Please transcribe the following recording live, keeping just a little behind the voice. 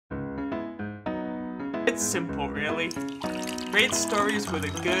It's simple, really. Great stories with a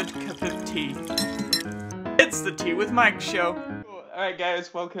good cup of tea. It's the Tea with Mike show. Alright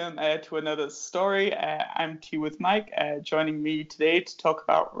guys, welcome to another story. I'm Tea with Mike. Joining me today to talk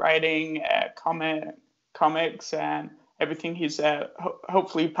about writing, comics, and everything he's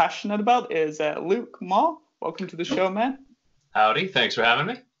hopefully passionate about is Luke Moore. Welcome to the show, man. Howdy, thanks for having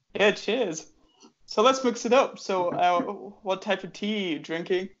me. Yeah, cheers. So let's mix it up. So what type of tea are you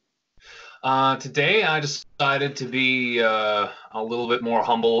drinking? Today I decided to be a little bit more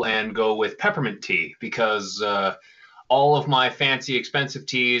humble and go with peppermint tea because all of my fancy expensive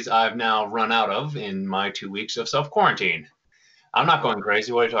teas I've now run out of in my 2 weeks of self-quarantine. I'm not going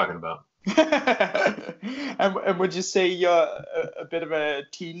crazy. What are you talking about? And would you say you're a bit of a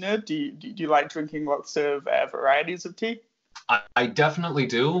tea nerd? Do you like drinking lots of varieties of tea? I definitely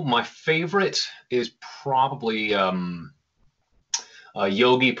do. My favorite is probably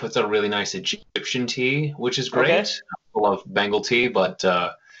Yogi puts out a really nice Egyptian tea, which is great. Okay. I love Bengal tea, but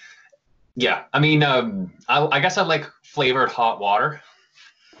yeah, I mean, I guess I like flavored hot water.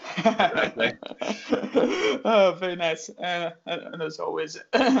 Oh, very nice. And as always,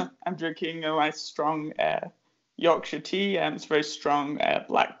 I'm drinking a nice strong Yorkshire tea, and it's very strong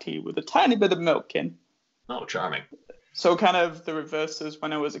black tea with a tiny bit of milk in. Oh, charming. So kind of the reverse is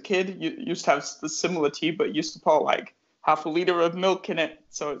when I was a kid, you used to have the similar tea, but used to pour like half a liter of milk in it.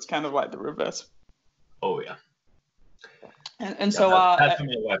 So it's kind of like the reverse. Oh, yeah. And so that's how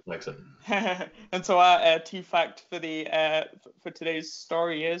my wife likes it. and so our tea fact for today's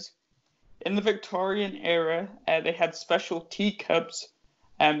story is, in the Victorian era, they had special teacups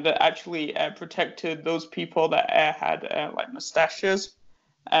that actually protected those people that had like mustaches,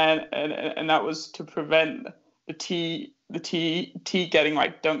 and that was to prevent the tea getting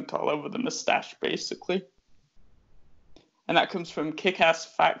like dunked all over the mustache, basically. And that comes from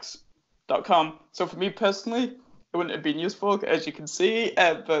kickassfacts.com. So for me personally, it wouldn't have been useful, as you can see,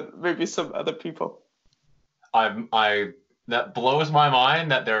 but maybe some other people. That blows my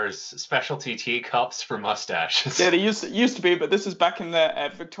mind that there's specialty teacups for mustaches. Yeah, they used to be, but this is back in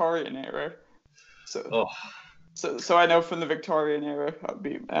the Victorian era. So I know from the Victorian era, I'd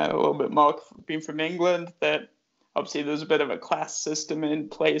be a little bit more being from England, that obviously there's a bit of a class system in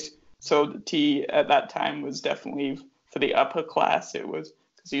place. So the tea at that time was definitely for the upper class. It was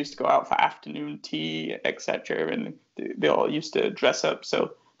because they used to go out for afternoon tea, etc., and they all used to dress up.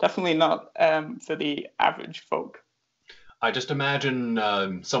 So definitely not for the average folk. I just imagine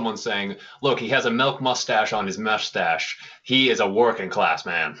someone saying, "Look, he has a milk mustache on his mustache. He is a working class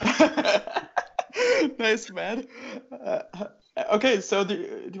man." Nice, man. Okay, so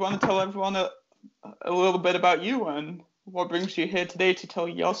do you want to tell everyone a little bit about you and what brings you here today to tell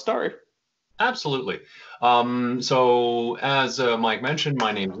your story? Absolutely. So as Mike mentioned,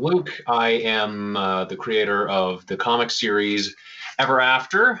 my name's Luke. I am the creator of the comic series Ever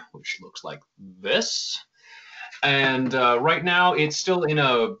After, which looks like this. And right now it's still in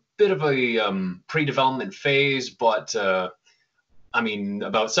a bit of a pre-development phase, but I mean,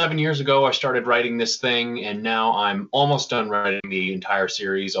 about 7 years ago, I started writing this thing, and now I'm almost done writing the entire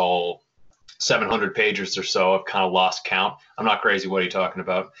series, all 700 pages or so. I've kind of lost count. I'm not crazy. What are you talking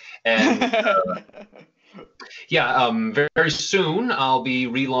about? And yeah, very, very soon I'll be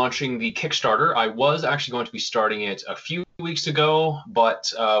relaunching the Kickstarter. I was actually going to be starting it a few weeks ago,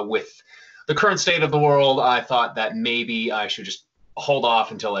 but with the current state of the world, I thought that maybe I should just hold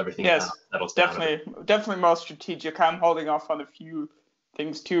off until everything settles down. Definitely more strategic. I'm holding off on a few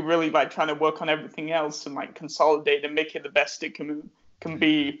things too, really like trying to work on everything else and like consolidate and make it the best it can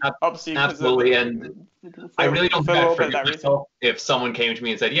be. Obviously, absolutely. And I really don't think I'd forgive myself if someone came to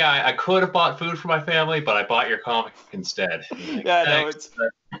me and said, "Yeah, I could have bought food for my family, but I bought your comic instead." Like, yeah, no, it's.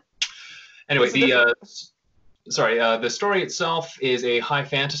 Anyway, the story itself is a high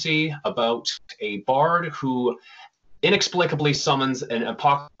fantasy about a bard who inexplicably summons an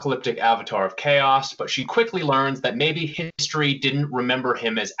apocalyptic avatar of chaos, but she quickly learns that maybe history didn't remember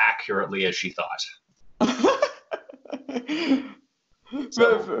him as accurately as she thought.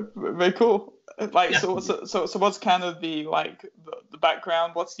 Very cool. Like, yeah. So what's kind of the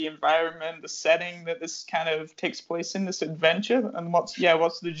background? What's the environment, the setting that this kind of takes place in, this adventure, and what's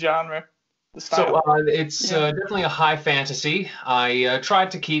the genre? So it's definitely a high fantasy. I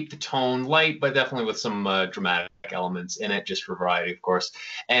tried to keep the tone light, but definitely with some dramatic elements in it, just for variety, of course.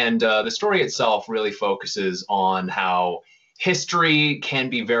 And the story itself really focuses on how history can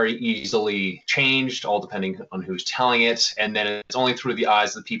be very easily changed, all depending on who's telling it. And then it's only through the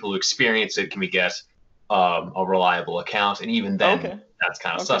eyes of the people who experience it can we get a reliable account. And even then, that's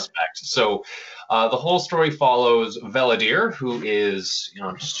kind of suspect. So the whole story follows Veladir, who is,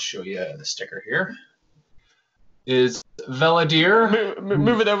 I'll just show you the sticker here. is Veladier.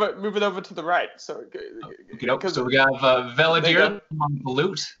 Move it over to the right. So, because So we have Veladier go. on the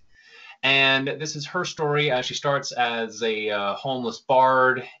lute. And this is her story. She starts as a homeless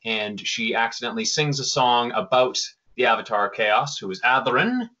bard, and she accidentally sings a song about the Avatar Chaos, who is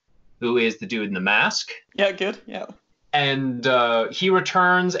Adlerin, who is the dude in the mask. Yeah, good. Yeah. And he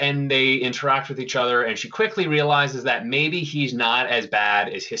returns, and they interact with each other, and she quickly realizes that maybe he's not as bad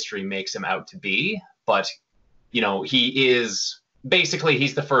as history makes him out to be, but, you know, he is basically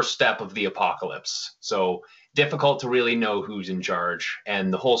he's the first step of the apocalypse. So difficult to really know who's in charge,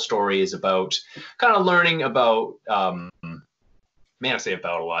 and the whole story is about kind of learning about man, I say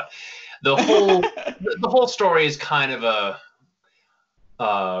about a lot. The whole story is kind of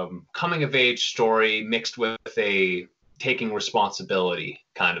a coming of age story mixed with a taking responsibility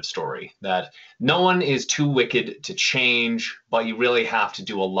kind of story, that no one is too wicked to change, but you really have to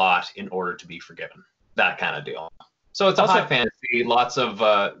do a lot in order to be forgiven, that kind of deal. So it's a high fantasy, lots of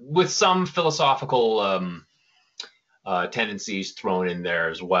with some philosophical tendencies thrown in there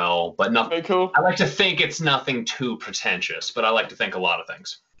as well, but nothing. Very cool. I like to think it's nothing too pretentious, but I like to think a lot of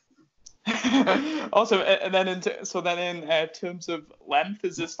things. Also, and then in terms of length,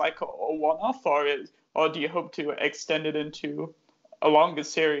 is this like a one-off, or do you hope to extend it into a longer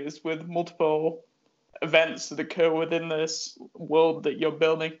series with multiple events that occur within this world that you're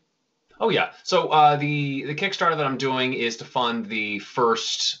building? Oh yeah. So the Kickstarter that I'm doing is to fund the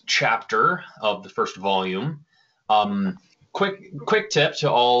first chapter of the first volume. Quick tip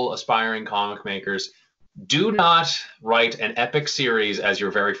to all aspiring comic makers: do not write an epic series as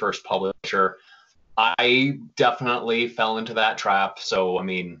your very first publisher. I definitely fell into that trap. So I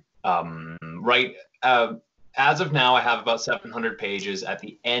mean, as of now, I have about 700 pages. At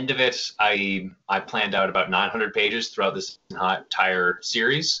the end of it, I planned out about 900 pages throughout this entire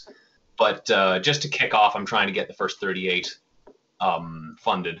series. But just to kick off, I'm trying to get the first 38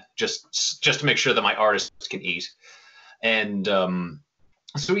 funded, just to make sure that my artists can eat. And to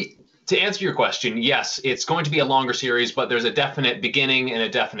answer your question, yes, it's going to be a longer series, but there's a definite beginning and a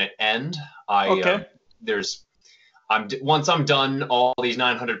definite end. Okay. Once I'm done all these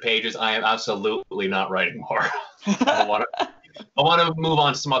 900 pages, I am absolutely not writing more. I want to move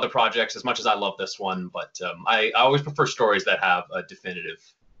on to some other projects as much as I love this one, but I always prefer stories that have a definitive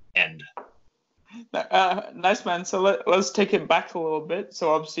end. Nice, man. So let's take it back a little bit.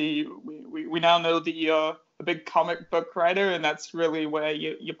 So obviously we now know that you're a big comic book writer, and that's really where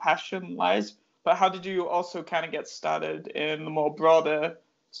your passion lies. But how did you also kind of get started in the more broader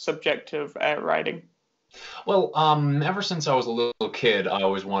subject of writing? Well, ever since I was a little kid, I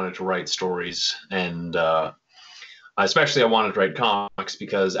always wanted to write stories, and especially I wanted to write comics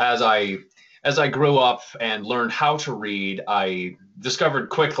because as I grew up and learned how to read, I discovered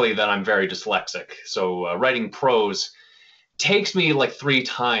quickly that I'm very dyslexic. So writing prose takes me like 3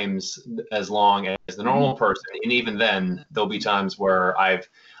 times as long as the normal person, and even then, there'll be times where I've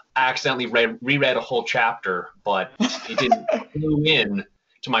accidentally reread a whole chapter, but it didn't clue in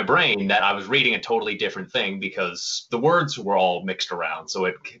to my brain that I was reading a totally different thing because the words were all mixed around, so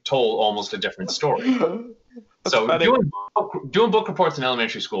it told almost a different story. So doing book reports in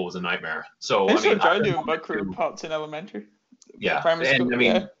elementary school was a nightmare. So I enjoyed doing book reports in elementary. Yeah, primary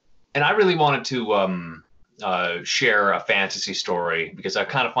school, and I really wanted to share a fantasy story because I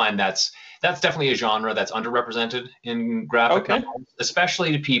kind of find that's definitely a genre that's underrepresented in graphic novels,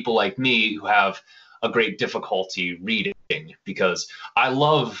 especially to people like me who have a great difficulty reading, because I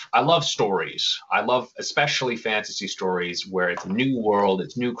love stories. I love especially fantasy stories where it's a new world,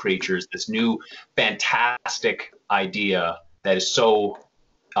 it's new creatures, this new fantastic idea that is so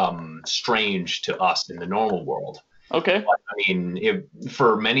strange to us in the normal world. Okay. But, I mean,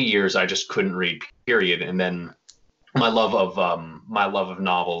 for many years I just couldn't read, period, and then my love of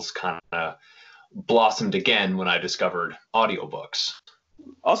novels kind of blossomed again when I discovered audiobooks.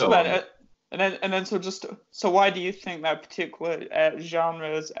 Also, and then so why do you think that particular genre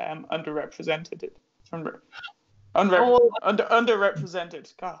is underrepresented?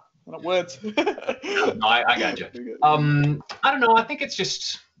 Underrepresented. God, what words? No, I got you. I don't know. I think it's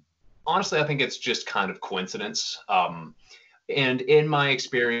just honestly, I think it's just kind of coincidence. And in my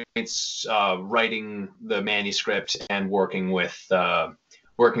experience writing the manuscript and working with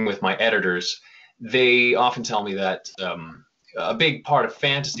my editors, they often tell me that a big part of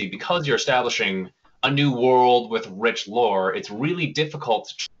fantasy, because you're establishing a new world with rich lore, it's really difficult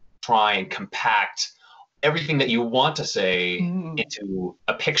to try and compact everything that you want to say into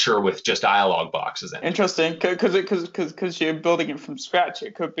a picture with just dialogue boxes in it. Interesting, because you're building it from scratch.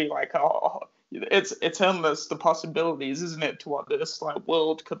 It could be like, it's endless, the possibilities, isn't it, to what this like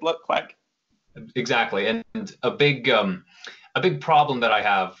world could look like. Exactly. And a big problem that I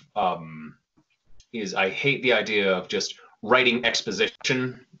have is I hate the idea of just writing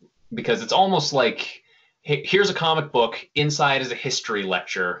exposition because it's almost like, hey, here's a comic book, inside is a history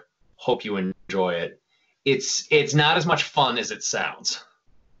lecture. Hope you enjoy it. It's not as much fun as it sounds.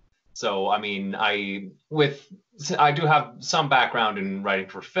 So I mean, I do have some background in writing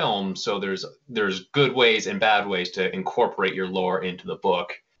for film, so there's good ways and bad ways to incorporate your lore into the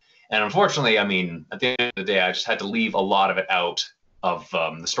book. And unfortunately, I mean, at the end of the day, I just had to leave a lot of it out of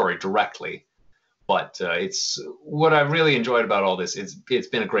the story directly. But it's what I really enjoyed about all this. It's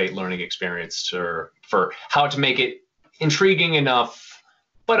been a great learning experience for how to make it intriguing enough,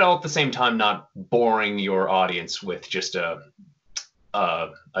 but at the same time not boring your audience with just a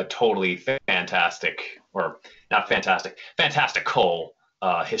totally fantastic, or not fantastic, fantastical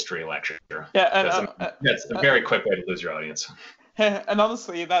history lecture. Yeah, That's a very quick way to lose your audience. and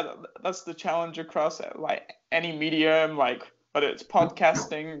honestly, that's the challenge across like any medium, like whether it's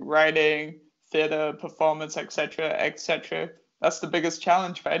podcasting, writing, theater, performance, etc., etc. That's the biggest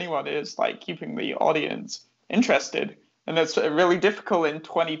challenge for anyone, is like keeping the audience interested, and it's really difficult in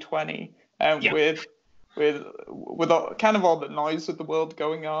 2020, Yeah. with kind of all the noise of the world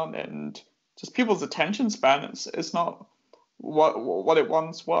going on, and just people's attention span is not what it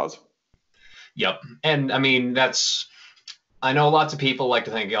once was. Yep. And I mean, I know lots of people like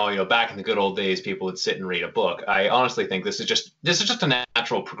to think, oh, back in the good old days, people would sit and read a book. I honestly think this is just a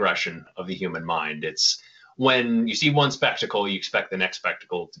natural progression of the human mind. It's when you see one spectacle, you expect the next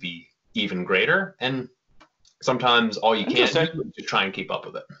spectacle to be even greater, and sometimes all you can do is to try and keep up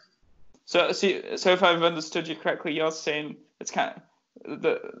with it. So if I've understood you correctly, you're saying it's kind of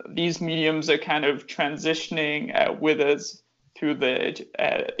these mediums are kind of transitioning with us through the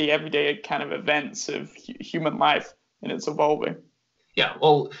everyday kind of events of human life, and it's evolving. Yeah,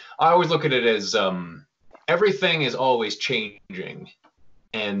 well, I always look at it as everything is always changing,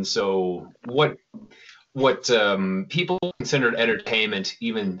 and so what people considered entertainment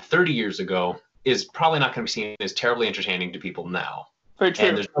even 30 years ago is probably not going to be seen as terribly entertaining to people now. Very true.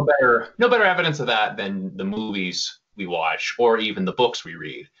 And there's no better evidence of that than the movies we watch or even the books we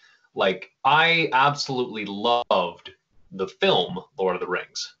read. Like, I absolutely loved the film Lord of the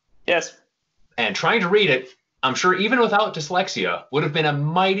Rings. Yes. And trying to read it, I'm sure even without dyslexia, would have been a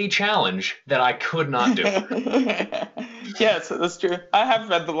mighty challenge that I could not do. Yes, that's true. I have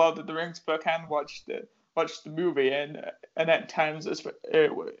read the Lord of the Rings book and watched the movie, and at times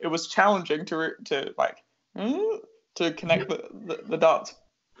it was challenging to connect the dots.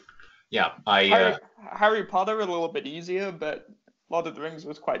 Yeah, Harry Potter a little bit easier, but Lord of the Rings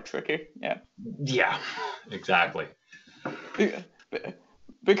was quite tricky. Yeah. Yeah, exactly.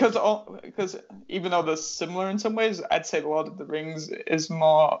 Because even though they're similar in some ways, I'd say the Lord of the Rings is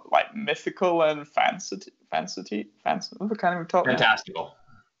more like mythical and fantasy. What kind of talk? Fantastical.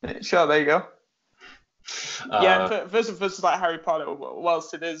 Sure, there you go. Yeah, versus like Harry Potter,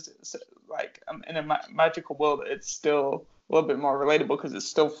 whilst it is like in a magical world, it's still a little bit more relatable because it's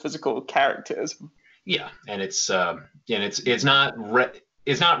still physical characters. Yeah, and it's not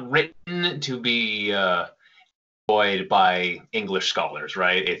written to be enjoyed by English scholars,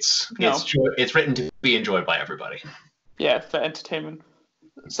 right? It's written to be enjoyed by everybody. Yeah, for entertainment.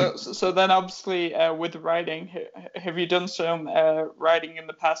 So then obviously with writing, have you done some writing in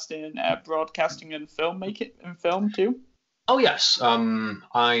the past in broadcasting and film too? Oh yes,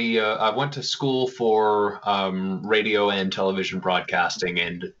 I went to school for radio and television broadcasting,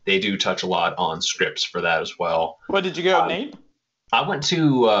 and they do touch a lot on scripts for that as well. Where did you go, Nate? I went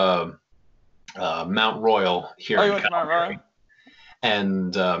to Mount Royal here in Calgary,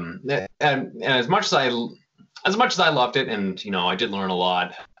 and as much as I loved it, and I did learn a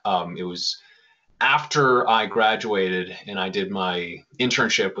lot. It was after I graduated and I did my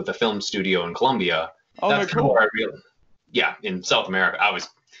internship with a film studio in Colombia. Oh, that's cool. Where in South America.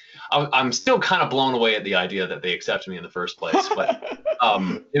 I'm still kind of blown away at the idea that they accepted me in the first place. But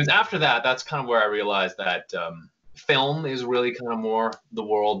it was after that. That's kind of where I realized that film is really kind of more the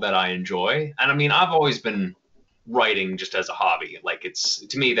world that I enjoy. And I mean, I've always been writing just as a hobby. Like,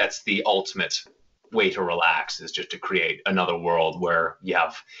 to me, that's the ultimate way to relax, is just to create another world where you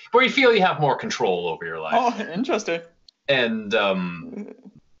feel you have more control over your life. Oh, interesting. And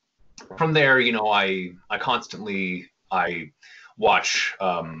from there, I watch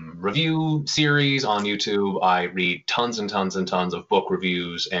review series on YouTube. I read tons and tons and tons of book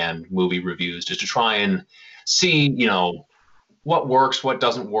reviews and movie reviews just to try and see, what works, what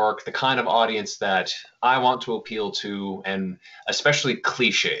doesn't work, the kind of audience that I want to appeal to, and especially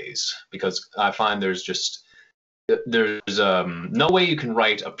cliches, because I find there's just there's no way you can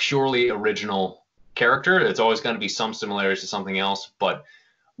write a purely original character. It's always going to be some similarities to something else, but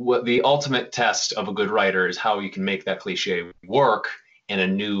what the ultimate test of a good writer is how you can make that cliche work in a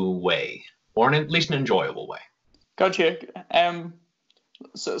new way, or at least an enjoyable way. Gotcha.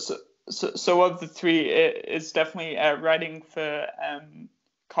 So of the three, it's definitely writing for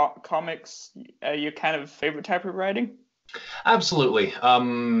comics. Your kind of favorite type of writing? Absolutely.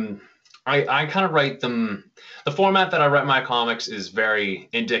 I kind of write them. The format that I write my comics is very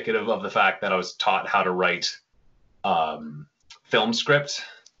indicative of the fact that I was taught how to write film script.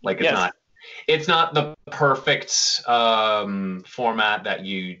 Like it's not the perfect format that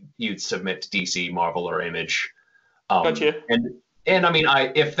you'd submit to DC, Marvel, or Image. Gotcha. And I mean,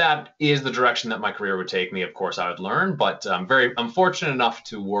 if that is the direction that my career would take me, of course I would learn. But I'm fortunate enough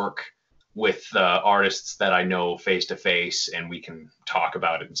to work with artists that I know face to face, and we can talk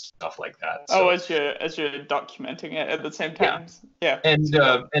about it and stuff like that. So, as you're documenting it at the same time. Yeah. And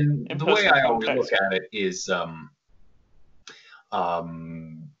the way I always look at it is,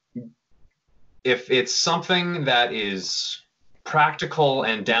 if it's something that is practical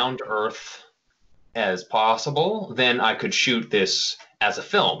and down to earth as possible, then I could shoot this as a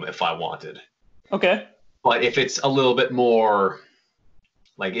film if I wanted. Okay. But if it's a little bit more,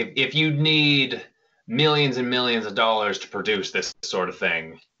 like if you need millions and millions of dollars to produce this sort of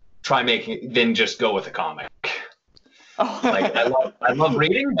thing, then just go with a comic. Oh. Like I love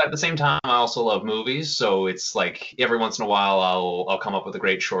reading, but at the same time I also love movies. So it's like every once in a while I'll come up with a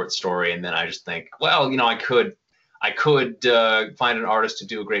great short story, and then I just think, well, I could find an artist to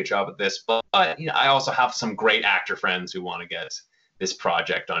do a great job at this, but I also have some great actor friends who want to get this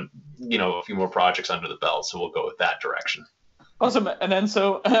project on, a few more projects under the belt, so we'll go with that direction. Awesome. And then,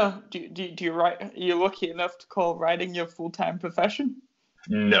 so do you write? Are you lucky enough to call writing your full-time profession?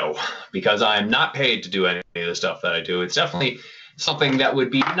 No, because I'm not paid to do any of the stuff that I do. It's definitely something that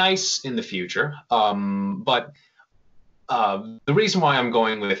would be nice in the future, but. The reason why I'm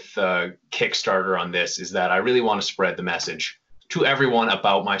going with Kickstarter on this is that I really want to spread the message to everyone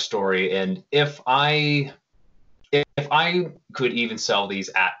about my story, and if I could even sell these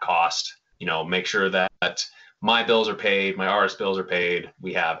at cost, make sure that my bills are paid, my artist bills are paid,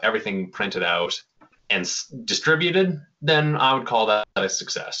 we have everything printed out and distributed, then I would call that a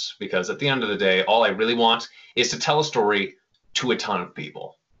success. Because at the end of the day, all I really want is to tell a story to a ton of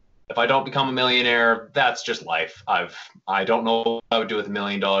people. If I don't become a millionaire, that's just life. I don't know what I would do with $1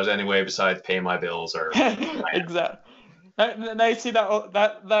 million anyway, besides pay my bills or. Exactly. Now you see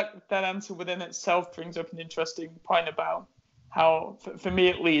that answer within itself brings up an interesting point about how, for me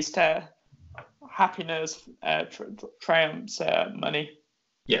at least, happiness triumphs money.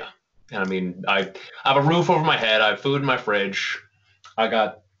 Yeah, and I mean, I have a roof over my head. I have food in my fridge. I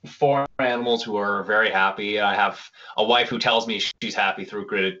got 4 animals who are very happy. I have a wife who tells me she's happy through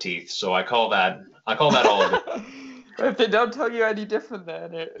gritted teeth. So I call that all of it. If they don't tell you any different,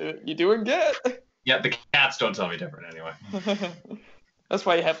 then you're doing good. Yeah, the cats don't tell me different anyway. That's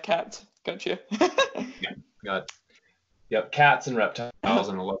why you have cats, don't you? Yeah, got cats and reptiles,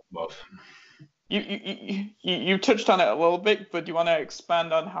 and I love them both. You touched on it a little bit, but do you want to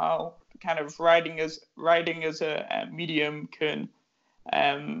expand on how kind of writing as a medium can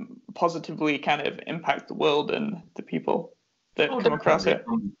positively kind of impact the world and the people that come across it?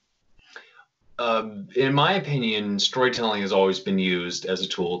 In my opinion, storytelling has always been used as a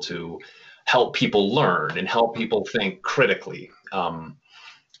tool to help people learn and help people think critically, or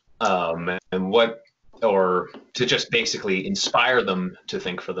to just basically inspire them to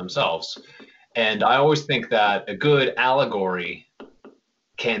think for themselves. And I always think that a good allegory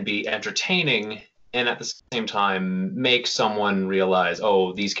can be entertaining and at the same time make someone realize,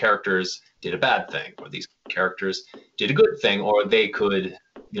 oh, these characters did a bad thing, or these characters did a good thing, or they could,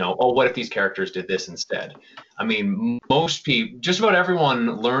 oh, what if these characters did this instead? I mean, most people, just about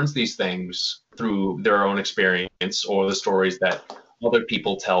everyone learns these things through their own experience or the stories that other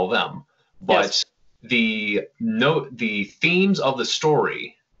people tell them. But yes, the themes of the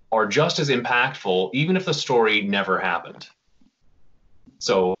story are just as impactful, even if the story never happened.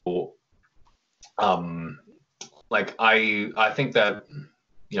 So, I think that,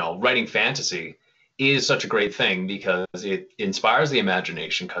 writing fantasy is such a great thing because it inspires the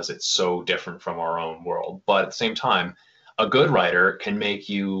imagination because it's so different from our own world. But at the same time, a good writer can make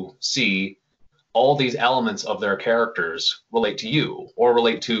you see all these elements of their characters relate to you or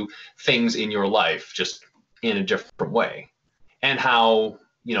relate to things in your life just in a different way, and how,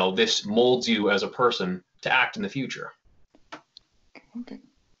 this molds you as a person to act in the future. Okay.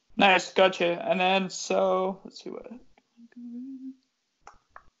 Nice, gotcha. And then, so let's see what.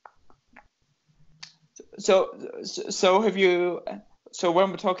 so have you? So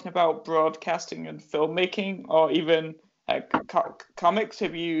when we're talking about broadcasting and filmmaking, or even comics,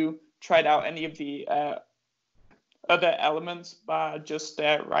 have you tried out any of the other elements by just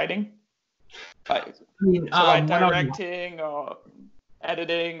writing, like like directing or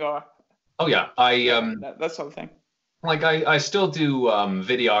editing or? Oh yeah, that sort of thing. Like I still do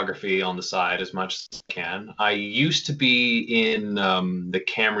videography on the side as much as I can. I used to be in the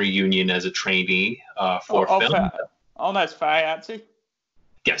camera union as a trainee for film. Oh, nice, for IATSE.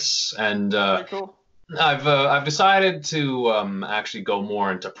 Yes, and very cool. I've decided to actually go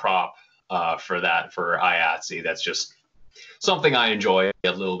more into prop for IATSE. That's just something I enjoy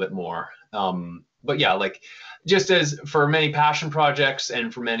a little bit more. But yeah, like just as for many passion projects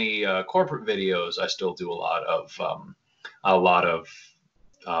and for many corporate videos, I still do a lot of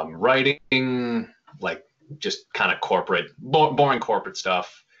writing, like just kind of corporate, boring corporate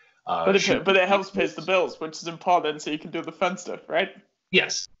stuff. But it helps pay the bills, which is important, so you can do the fun stuff, right?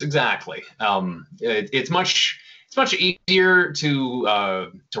 Yes, exactly. It's much easier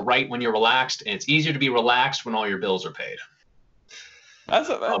to write when you're relaxed, and it's easier to be relaxed when all your bills are paid. That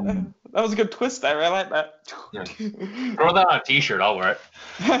was a good twist there. I like that. Yeah. Throw that on a t-shirt. I'll wear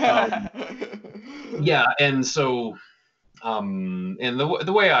it. Yeah, and so, and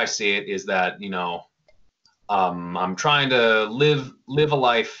the way I see it is that, you know, I'm trying to live a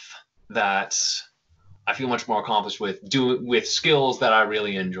life that I feel much more accomplished with skills that I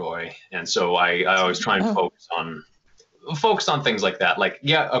really enjoy, and so I always try and focus on things like that. Like,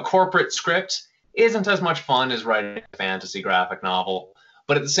 yeah, a corporate script isn't as much fun as writing a fantasy graphic novel,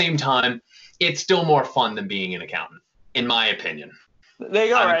 but at the same time, it's still more fun than being an accountant, in my opinion. There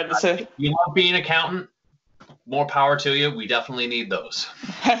you go, right? If you love being an accountant, more power to you. We definitely need those.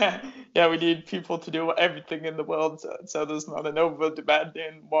 Yeah, we need people to do everything in the world, so there's not an over demand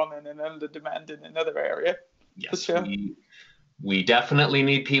in one and an under demand in another area. Yes, sure. We definitely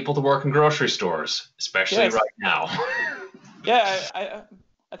need people to work in grocery stores, especially right now. Yeah,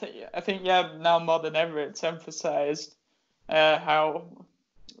 I think now more than ever it's emphasized how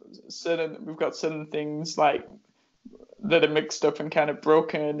we've got certain things like that are mixed up and kind of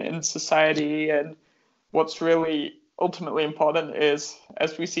broken in society, and what's really ultimately important is,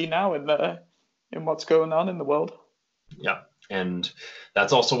 as we see now in what's going on in the world. Yeah, and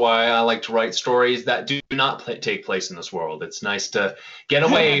that's also why I like to write stories that do not take place in this world. It's nice to get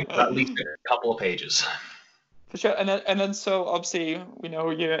away for at least a couple of pages. For sure, and then so obviously we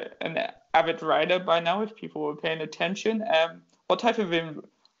know you're an avid writer by now. If people were paying attention, what type of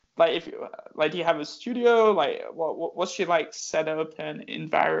do you have a studio? Like, what's your like setup and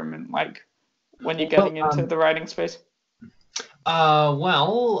environment like when you're getting into the writing space?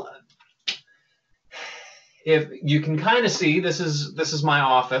 Well, if you can kind of see, this is my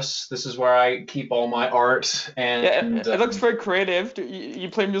office. This is where I keep all my art. And it looks very creative. Do you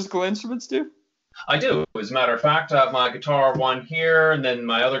play musical instruments too? I do. As a matter of fact, I have my guitar one here, and then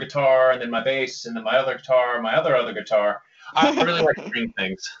my other guitar, and then my bass, and then my other guitar, my other guitar. I really like string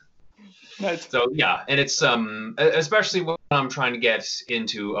things. Nice. So yeah, and it's especially when I'm trying to get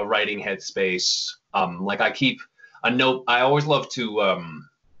into a writing headspace. Like I keep a note. I always love to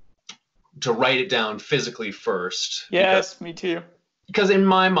write it down physically first. Yes, me too. Because in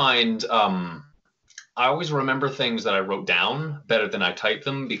my mind, I always remember things that I wrote down better than I type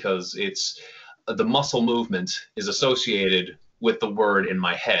them, because it's the muscle movement is associated with the word in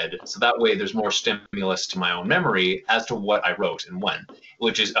my head. So that way there's more stimulus to my own memory as to what I wrote and when,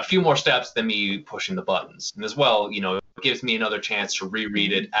 which is a few more steps than me pushing the buttons. And as well, you know, it gives me another chance to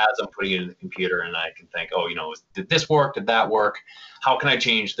reread it as I'm putting it in the computer, and I can think, oh, you know, did this work? Did that work? How can I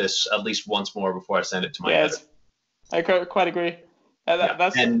change this at least once more before I send it to my editor? I quite agree.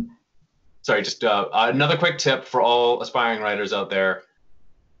 And sorry, just another quick tip for all aspiring writers out there.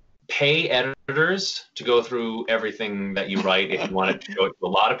 Pay editors to go through everything that you write if you want it to show it to a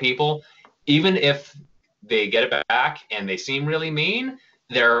lot of people. Even if they get it back and they seem really mean,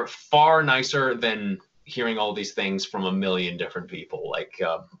 they're far nicer than hearing all these things from a million different people. Like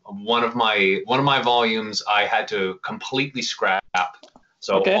one of my volumes, I had to completely scrap.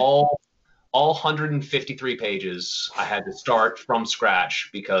 So all 153 pages, I had to start from scratch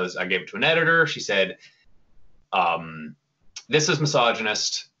because I gave it to an editor. She said, "This is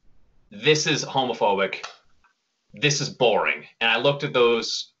misogynist. This is homophobic. This is boring." And I looked at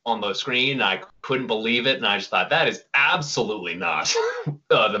those on the screen, and I couldn't believe it. And I just thought, that is absolutely not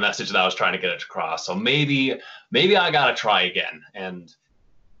the message that I was trying to get across. So maybe I got to try again. And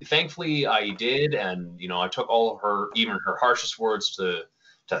thankfully I did. And, you know, I took all of her, even her harshest words to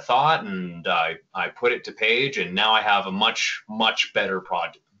thought, and I put it to page. And now I have a much, much better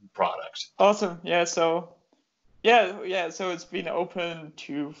product. Awesome. Yeah. So So it's been open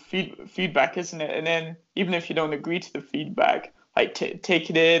to feedback, isn't it? And then even if you don't agree to the feedback, like take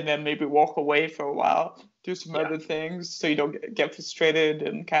it in and maybe walk away for a while, do some Yeah, other things so you don't get frustrated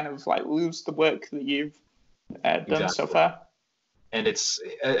and kind of like lose the work that you've done so exactly. far. And it's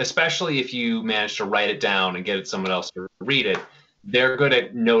especially if you manage to write it down and get someone else to read it, they're good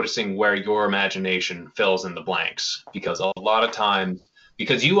at noticing where your imagination fills in the blanks, because a lot of times,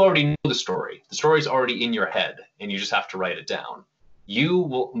 because you already know the story's already in your head and you just have to write it down, you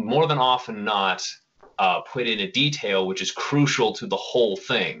will more than often not put in a detail which is crucial to the whole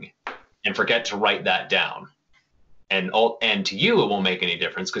thing and forget to write that down. And to you it won't make any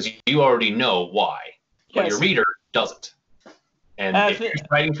difference because you already know why, but your Yes. reader doesn't. And I if you're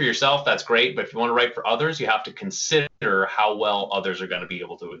think writing for yourself, that's great. But if you want to write for others, you have to consider how well others are going to be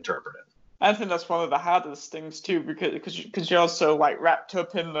able to interpret it. I think that's one of the hardest things too, because you're also like wrapped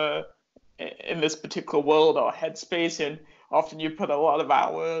up in this particular world or headspace, and often you put a lot of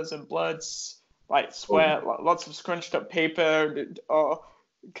hours and bloods, like Oh, sweat, lots of scrunched up paper or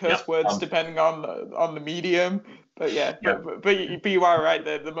yeah. curse words depending on the medium. But yeah, Yeah. but you are right.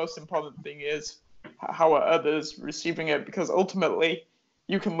 The most important thing is how are others receiving it, because ultimately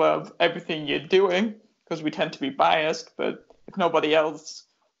you can love everything you're doing because we tend to be biased, but if nobody else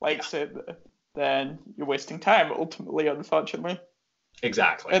Yeah. likes it, then you're wasting time ultimately, unfortunately,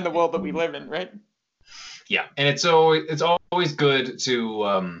 Exactly. in the world that we live in, right? Yeah. And it's always good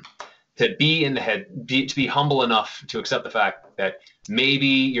to be in the head, to be humble enough to accept the fact that maybe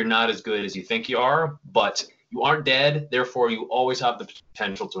you're not as good as you think you are, but you aren't dead. Therefore, you always have the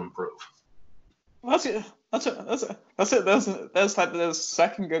potential to improve. That's it. That's like the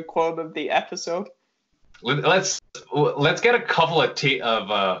second good quote of the episode. Let's get a couple of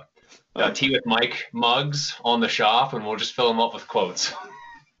Uh, Tea with Mike mugs on the shop, and we'll just fill them up with quotes.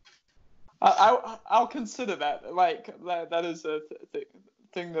 I'll consider that. Like that is a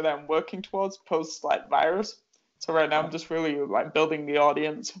thing that I'm working towards post like virus. So right now I'm just really like building the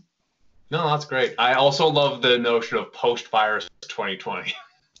audience. No, that's great. I also love the notion of post-virus 2020.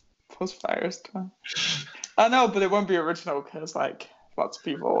 Post virus time. I know, but it won't be original because like lots of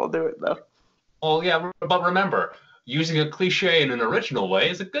people will do it though. Well, yeah, but remember, using a cliche in an original way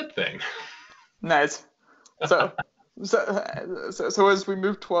is a good thing. Nice. So so as we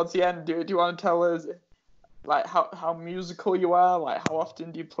move towards the end, do you want to tell us like how musical you are? Like how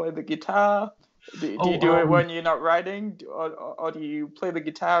often do you play the guitar? Do you Oh, do it when you're not writing, or do you play the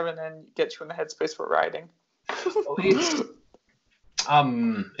guitar and then get you in the headspace for writing? it's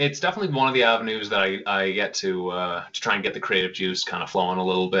it's definitely one of the avenues that I get to try and get the creative juice kind of flowing a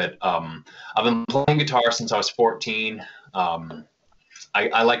little bit. I've been playing guitar since I was 14.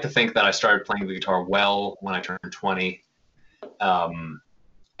 I like to think that I started playing the guitar well when I turned 20.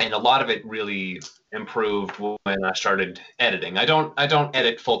 And a lot of it really improved when I started editing. I don't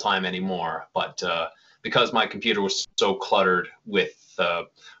edit full time anymore, but because my computer was so cluttered with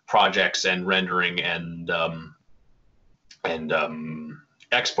projects and rendering and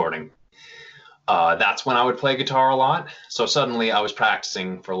exporting, that's when I would play guitar a lot. So suddenly I was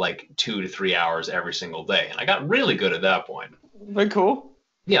practicing for like 2 to 3 hours every single day, and I got really good at that point. Very cool.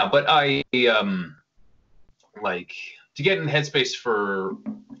 Yeah, but I like to get in the headspace for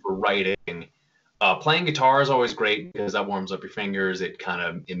writing. Playing guitar is always great because that warms up your fingers. It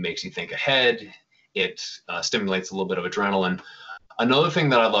makes you think ahead. It stimulates a little bit of adrenaline. Another thing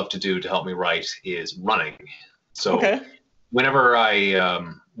that I love to do to help me write is running. So Okay. whenever I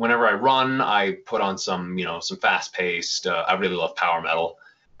run, I put on some fast paced. I really love power metal.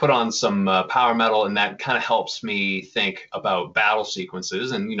 Put on some power metal, and that kind of helps me think about battle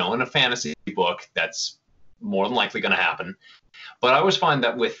sequences. And in a fantasy book, that's more than likely going to happen. But I always find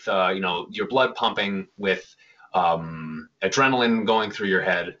that with your blood pumping, with adrenaline going through your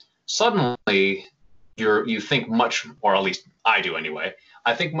head, suddenly you think much, or at least I do anyway.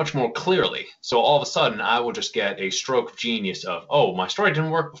 I think much more clearly. So all of a sudden, I will just get a stroke of genius of, oh, my story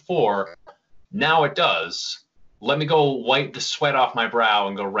didn't work before, now it does. Let me go wipe the sweat off my brow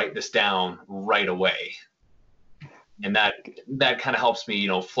and go write this down right away. And that kind of helps me,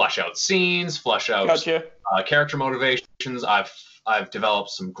 flush out scenes, flush out Gotcha. character motivations. I've developed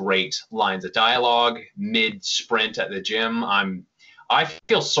some great lines of dialogue mid sprint at the gym. I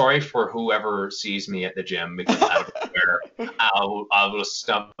feel sorry for whoever sees me at the gym because out of nowhere I'll just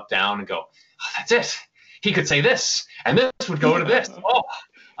stump down and go, oh, that's it. He could say this, and this would go to this. Oh,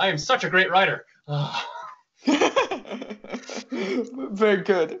 I am such a great writer. Oh. Very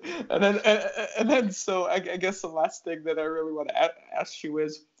good. And then so I guess the last thing that I really want to ask you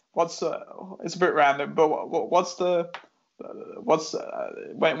is it's a bit random, but what's the what's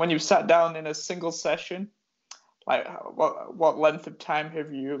when you sat down in a single session, like what length of time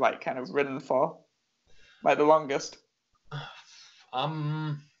have you like kind of ridden for, like the longest?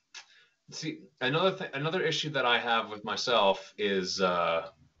 See, another issue that I have with myself is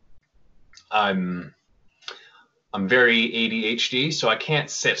I'm very ADHD, so I can't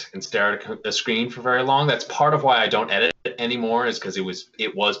sit and stare at a screen for very long. That's part of why I don't edit anymore, is because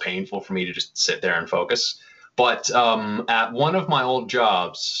it was painful for me to just sit there and focus. But at one of my old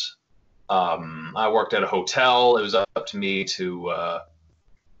jobs, I worked at a hotel. It was up to me to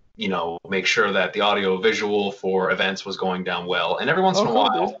make sure that the audio visual for events was going down well. And every once in a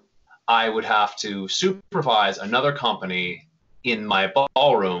while, I would have to supervise another company in my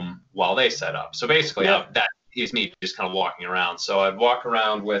ballroom while they set up. So basically, that is me just kind of walking around. So I'd walk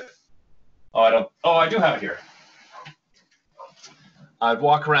around with, I do have it here. I'd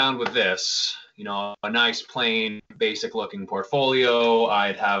walk around with this, a nice, plain, basic-looking portfolio.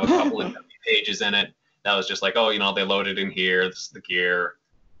 I'd have a couple of pages in it. That was just like, they loaded in here. This is the gear.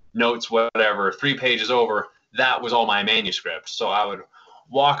 Notes, whatever. 3 pages over. That was all my manuscript. So I would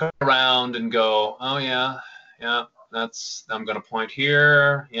walk around and go, oh, yeah, I'm going to point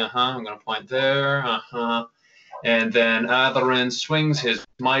here. I'm going to point there. And then Atherin swings his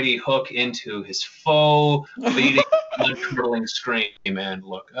mighty hook into his foe, leading uncurling scream, and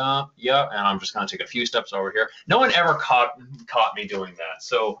look up, and I'm just going to take a few steps over here. No one ever caught me doing that.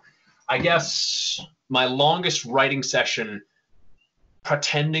 So I guess my longest writing session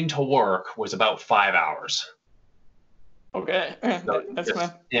pretending to work was about 5 hours. Okay, that's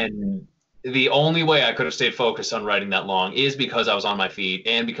fine. And the only way I could have stayed focused on writing that long is because I was on my feet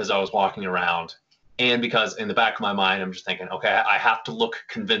and because I was walking around. And because in the back of my mind, I'm just thinking, okay, I have to look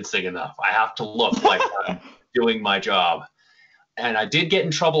convincing enough. I have to look like I'm doing my job. And I did get in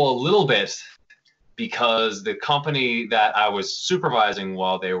trouble a little bit because the company that I was supervising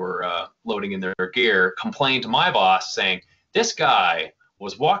while they were loading in their gear complained to my boss saying, this guy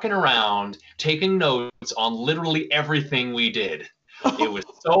was walking around taking notes on literally everything we did. It was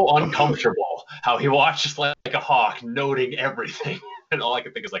so uncomfortable how he watched just like a hawk noting everything. And all I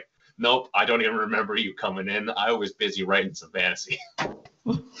could think is like, nope, I don't even remember you coming in. I was busy writing some fantasy.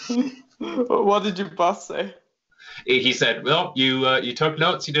 What did your boss say? He said, well, you took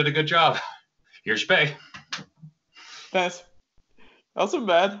notes. You did a good job. Here's your pay. Nice. That's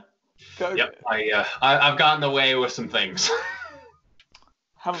bad. Yep, I've gotten away with some things.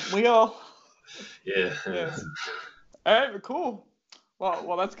 Haven't we all? Yeah. Yes. All right, cool.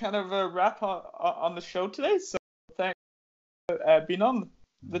 Well, that's kind of a wrap on the show today. So thanks for being on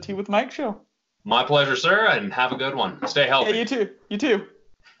the Tea with Mike show. My pleasure, sir, and have a good one. Stay healthy. Yeah, you too. You too.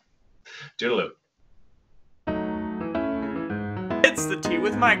 Toodaloo. It's the Tea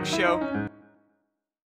with Mike show.